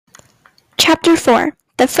Chapter 4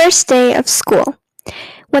 The First Day of School.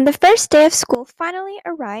 When the first day of school finally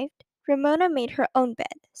arrived, Ramona made her own bed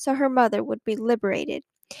so her mother would be liberated.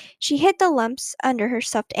 She hid the lumps under her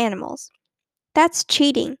stuffed animals. "That's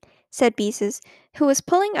cheating," said Beezus, who was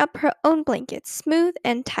pulling up her own blanket smooth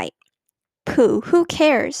and tight. "Pooh, who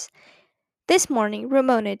cares?" This morning,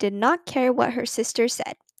 Ramona did not care what her sister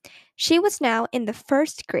said. She was now in the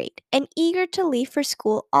first grade and eager to leave for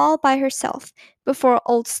school all by herself before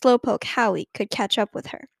old Slowpoke Howie could catch up with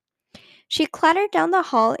her. She clattered down the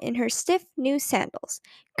hall in her stiff new sandals,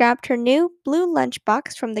 grabbed her new blue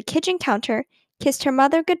lunchbox from the kitchen counter, kissed her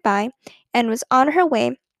mother goodbye, and was on her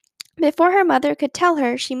way before her mother could tell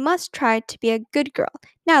her she must try to be a good girl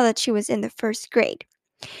now that she was in the first grade.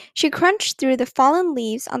 She crunched through the fallen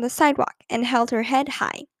leaves on the sidewalk and held her head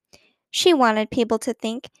high. She wanted people to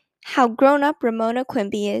think how grown up Ramona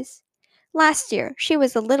Quimby is. Last year, she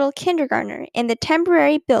was a little kindergartner in the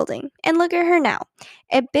temporary building, and look at her now,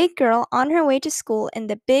 a big girl on her way to school in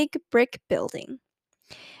the big brick building.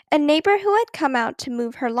 A neighbor who had come out to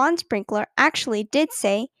move her lawn sprinkler actually did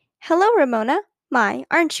say, "Hello, Ramona. My,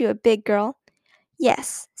 aren't you a big girl?"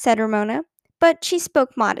 "Yes," said Ramona, but she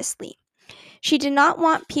spoke modestly. She did not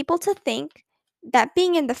want people to think that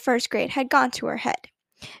being in the first grade had gone to her head.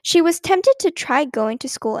 She was tempted to try going to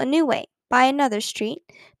school a new way, by another street,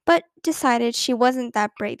 but decided she wasn't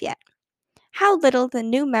that brave yet. How little the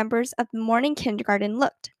new members of the morning kindergarten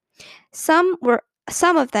looked. Some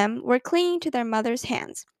of them were clinging to their mother's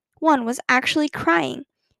hands. One was actually crying.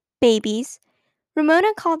 "Babies."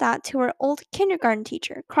 Ramona called out to her old kindergarten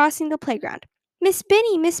teacher, crossing the playground. Miss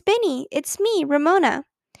Binny, it's me, Ramona."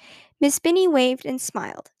 Miss Binny waved and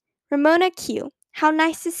smiled. "Ramona Q, how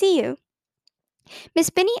nice to see you." Miss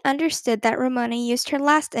Binny understood that Ramona used her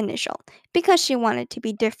last initial because she wanted to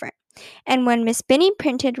be different, and when Miss Binny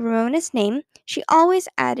printed Ramona's name, she always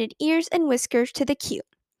added ears and whiskers to the Q.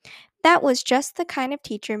 That was just the kind of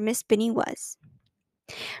teacher Miss Binny was.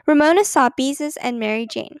 Ramona saw Beezus and Mary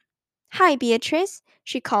Jane. "Hi, Beatrice,"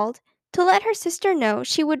 she called, to let her sister know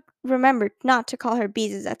she would remember not to call her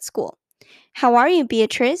Beezus at school. "How are you,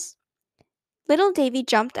 Beatrice?" Little Davy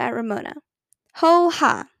jumped at Ramona. "Ho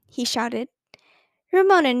ha!" he shouted.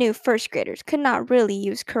 Ramona knew first graders could not really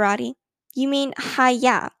use karate. "You mean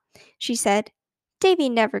hi-ya," she said. Davy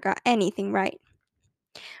never got anything right.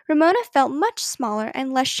 Ramona felt much smaller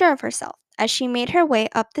and less sure of herself as she made her way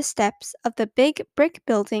up the steps of the big brick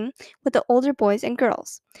building with the older boys and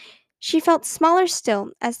girls. She felt smaller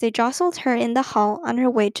still as they jostled her in the hall on her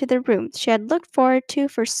way to the room she had looked forward to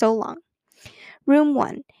for so long. Room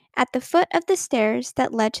 1, at the foot of the stairs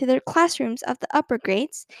that led to the classrooms of the upper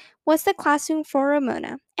grades, was the classroom for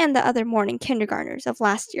Ramona and the other morning kindergartners of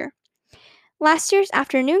last year. Last year's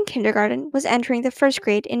afternoon kindergarten was entering the first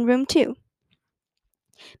grade in room 2.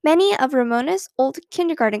 Many of Ramona's old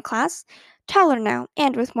kindergarten class, taller now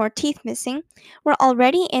and with more teeth missing, were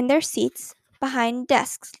already in their seats behind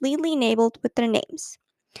desks neatly labeled with their names.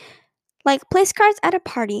 Like place cards at a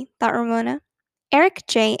party, thought Ramona. Eric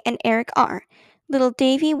J. and Eric R. Little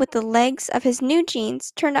Davy with the legs of his new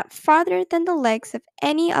jeans turned up farther than the legs of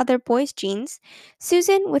any other boy's jeans.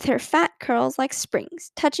 Susan with her fat curls like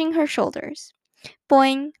springs touching her shoulders.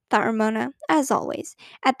 Boing, thought Ramona, as always,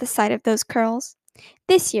 at the sight of those curls.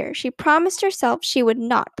 This year she promised herself she would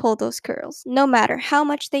not pull those curls, no matter how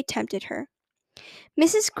much they tempted her.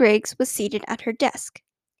 Mrs. Griggs was seated at her desk.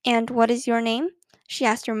 "And what is your name?" she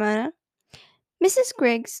asked Ramona. Mrs.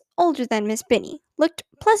 Griggs, older than Miss Binny, looked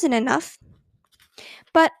pleasant enough.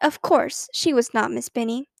 But, of course, she was not Miss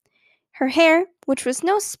Binny. Her hair, which was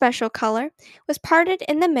no special color, was parted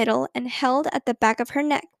in the middle and held at the back of her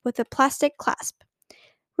neck with a plastic clasp.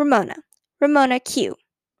 Ramona Q.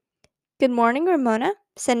 "Good morning, Ramona,"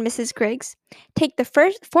 said Mrs. Griggs. "Take the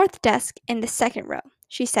fourth desk in the second row,"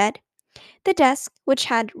 she said. The desk, which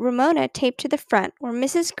had Ramona taped to the front where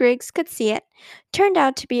Mrs. Griggs could see it, turned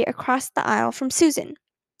out to be across the aisle from Susan.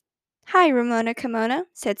 "Hi, Ramona Kimona,"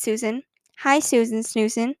 said Susan. "Hi, Susan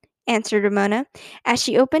Snoosen," answered Ramona, as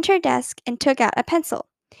she opened her desk and took out a pencil.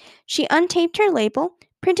 She untaped her label,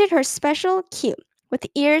 printed her special Q with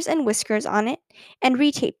ears and whiskers on it, and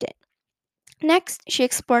retaped it. Next, she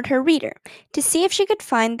explored her reader to see if she could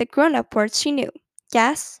find the grown-up words she knew: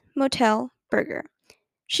 gas, motel, burger.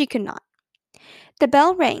 She could not. The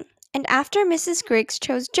bell rang, and after Mrs. Griggs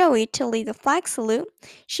chose Joey to lead the flag salute,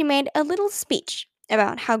 she made a little speech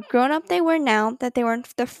about how grown up they were now that they were in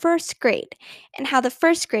the first grade, and how the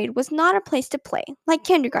first grade was not a place to play, like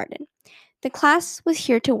kindergarten. The class was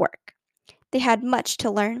here to work. They had much to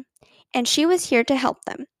learn, and she was here to help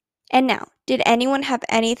them. And now, did anyone have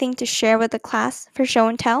anything to share with the class for show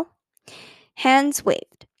and tell? Hands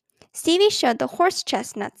waved. Stevie showed the horse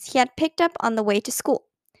chestnuts he had picked up on the way to school.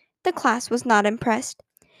 The class was not impressed.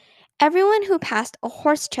 Everyone who passed a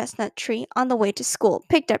horse chestnut tree on the way to school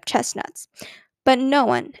picked up chestnuts, but no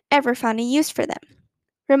one ever found a use for them.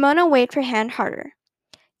 Ramona waved her hand harder.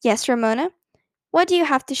 Yes, Ramona? What do you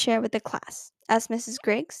have to share with the class? Asked Mrs.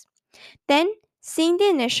 Griggs. Then, seeing the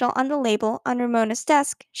initial on the label on Ramona's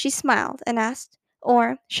desk, she smiled and asked,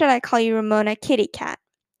 or should I call you Ramona Kitty Cat?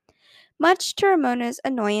 Much to Ramona's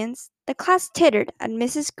annoyance, the class tittered at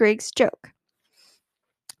Mrs. Griggs' joke.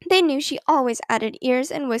 They knew she always added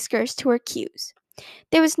ears and whiskers to her cues.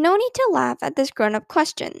 There was no need to laugh at this grown-up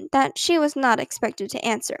question that she was not expected to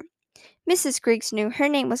answer. Mrs. Griggs knew her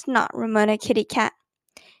name was not Ramona Kitty Cat.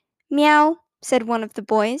 Meow, said one of the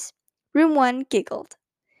boys. Room 1 giggled.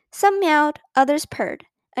 Some meowed, others purred,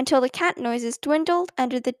 until the cat noises dwindled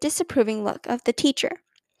under the disapproving look of the teacher.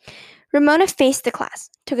 Ramona faced the class,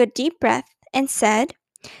 took a deep breath, and said,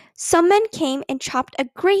 Some men came and chopped a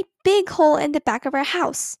great big hole in the back of our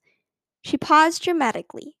house. She paused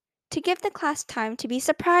dramatically, to give the class time to be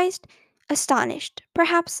surprised, astonished,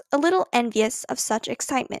 perhaps a little envious of such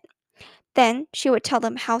excitement. Then she would tell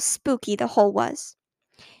them how spooky the hole was.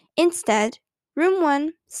 Instead, Room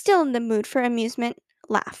 1, still in the mood for amusement,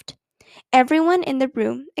 laughed. Everyone in the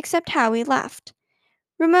room except Howie laughed.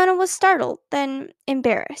 Ramona was startled, then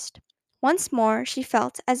embarrassed. Once more she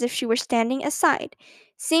felt as if she were standing aside,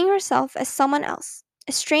 seeing herself as someone else,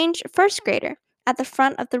 a strange first grader, at the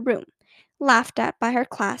front of the room, laughed at by her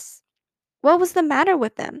class. What was the matter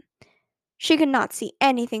with them? She could not see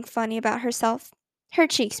anything funny about herself. Her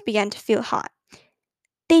cheeks began to feel hot.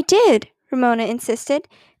 They did, Ramona insisted.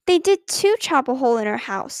 They did too chop a hole in our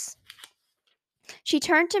house. She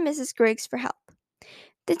turned to Mrs. Griggs for help.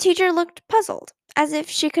 The teacher looked puzzled, as if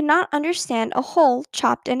she could not understand a hole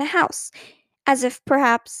chopped in a house, as if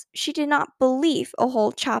perhaps she did not believe a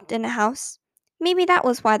hole chopped in a house. Maybe that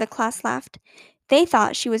was why the class laughed. They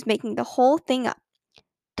thought she was making the whole thing up.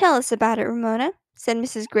 Tell us about it, Ramona, said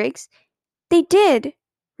Mrs. Griggs. They did,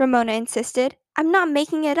 Ramona insisted. I'm not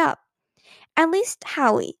making it up. At least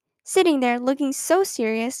Howie, sitting there looking so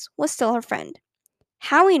serious, was still her friend.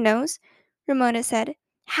 Howie knows, Ramona said.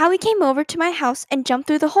 Howie came over to my house and jumped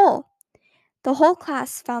through the hole. The whole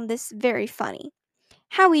class found this very funny.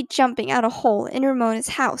 Howie jumping out a hole in Ramona's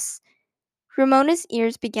house. Ramona's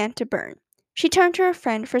ears began to burn. She turned to her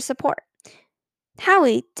friend for support.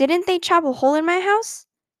 Howie, didn't they chop a hole in my house?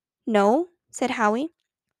 No, said Howie.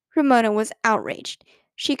 Ramona was outraged.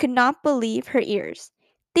 She could not believe her ears.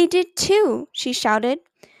 They did too, she shouted.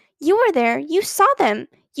 You were there. You saw them.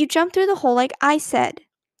 You jumped through the hole like I said.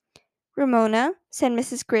 Ramona, said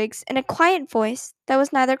Mrs. Griggs in a quiet voice that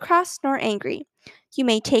was neither cross nor angry, you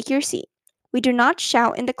may take your seat. We do not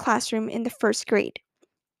shout in the classroom in the first grade.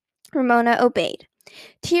 Ramona obeyed.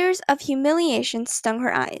 Tears of humiliation stung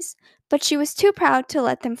her eyes, but she was too proud to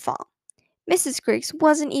let them fall. Mrs. Griggs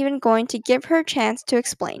wasn't even going to give her a chance to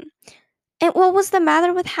explain. And what was the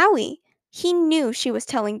matter with Howie? He knew she was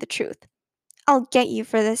telling the truth. I'll get you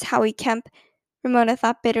for this, Howie Kemp, Ramona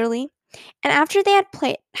thought bitterly. And after they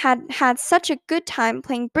had such a good time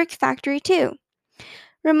playing Brick Factory too.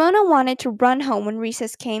 Ramona wanted to run home when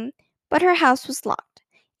recess came, but her house was locked,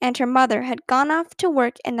 and her mother had gone off to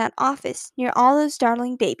work in that office near all those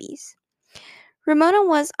darling babies. Ramona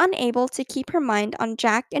was unable to keep her mind on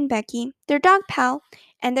Jack and Becky, their dog Pal,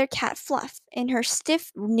 and their cat Fluff in her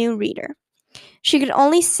stiff new reader. She could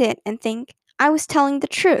only sit and think, I was telling the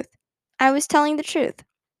truth. I was telling the truth.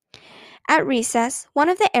 At recess, one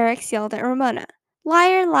of the Erics yelled at Ramona,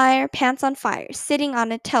 Liar, liar, pants on fire, sitting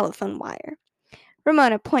on a telephone wire.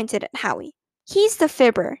 Ramona pointed at Howie. He's the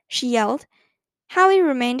fibber, she yelled. Howie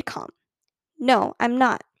remained calm. No, I'm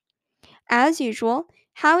not. As usual,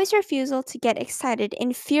 Howie's refusal to get excited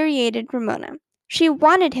infuriated Ramona. She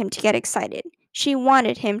wanted him to get excited. She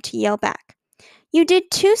wanted him to yell back. You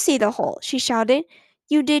did too see the hole, she shouted.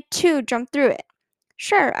 You did too jump through it.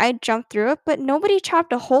 Sure, I jumped through it, but nobody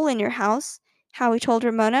chopped a hole in your house, Howie told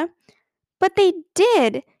Ramona. But they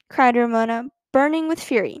did, cried Ramona, burning with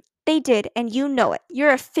fury. They did, and you know it.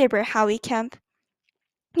 You're a fibber, Howie Kemp.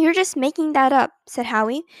 You're just making that up, said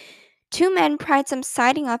Howie. 2 men pried some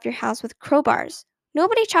siding off your house with crowbars.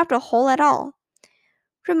 Nobody chopped a hole at all.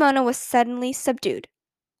 Ramona was suddenly subdued.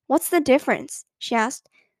 What's the difference? She asked,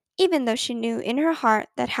 even though she knew in her heart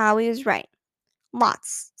that Howie was right.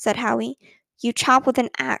 Lots, said Howie. You chop with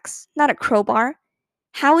an axe, not a crowbar.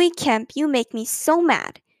 Howie Kemp, you make me so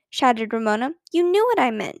mad, shouted Ramona. You knew what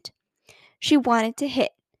I meant. She wanted to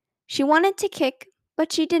hit. She wanted to kick,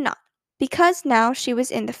 but she did not, because now she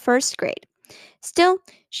was in the first grade. Still,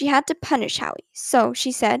 she had to punish Howie, so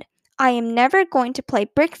she said, I am never going to play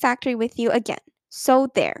Brick Factory with you again. So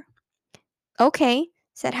there." "Okay,"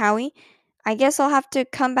 said Howie. "I guess I'll have to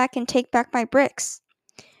come back and take back my bricks."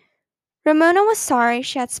 Ramona was sorry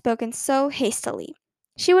she had spoken so hastily.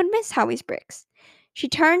 She would miss Howie's bricks. She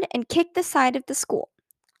turned and kicked the side of the school.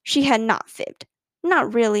 She had not fibbed.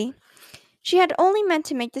 Not really. She had only meant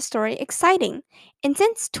to make the story exciting, and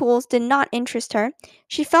since tools did not interest her,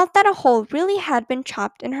 she felt that a hole really had been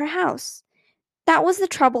chopped in her house. That was the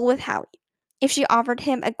trouble with Howie. If she offered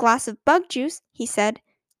him a glass of bug juice, he said,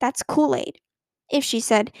 "That's Kool-Aid." If she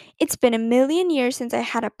said, "It's been a million years since I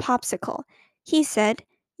had a popsicle," he said,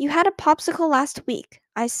 "You had a popsicle last week.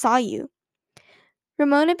 I saw you."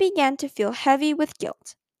 Ramona began to feel heavy with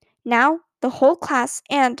guilt. Now, the whole class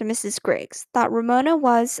and Mrs. Griggs thought Ramona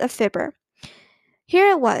was a fibber. Here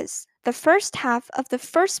it was, the first half of the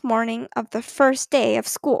first morning of the first day of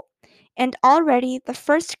school, and already the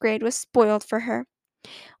first grade was spoiled for her.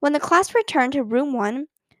 When the class returned to room 1,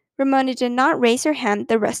 Ramona did not raise her hand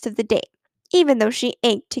the rest of the day, even though she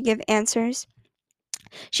ached to give answers.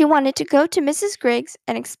 She wanted to go to Mrs. Griggs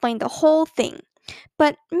and explain the whole thing,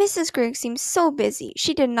 but Mrs. Griggs seemed so busy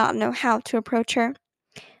she did not know how to approach her.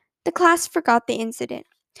 The class forgot the incident.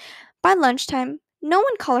 By lunchtime, no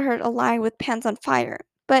one called her a liar with pans on fire,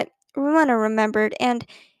 but Ramona remembered, and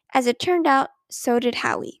as it turned out, so did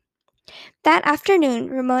Howie. That afternoon,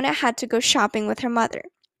 Ramona had to go shopping with her mother.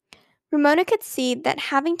 Ramona could see that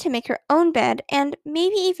having to make her own bed and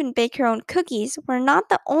maybe even bake her own cookies were not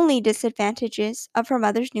the only disadvantages of her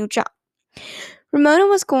mother's new job. Ramona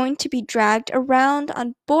was going to be dragged around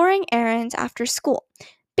on boring errands after school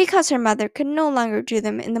because her mother could no longer do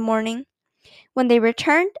them in the morning. When they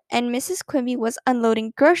returned and Mrs. Quimby was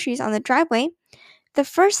unloading groceries on the driveway, the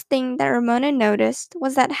first thing that Ramona noticed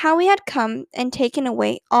was that Howie had come and taken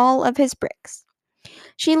away all of his bricks.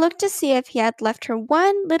 She looked to see if he had left her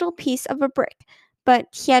one little piece of a brick, but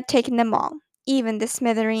he had taken them all, even the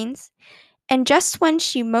smithereens, and just when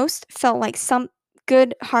she most felt like some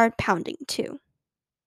good hard pounding, too.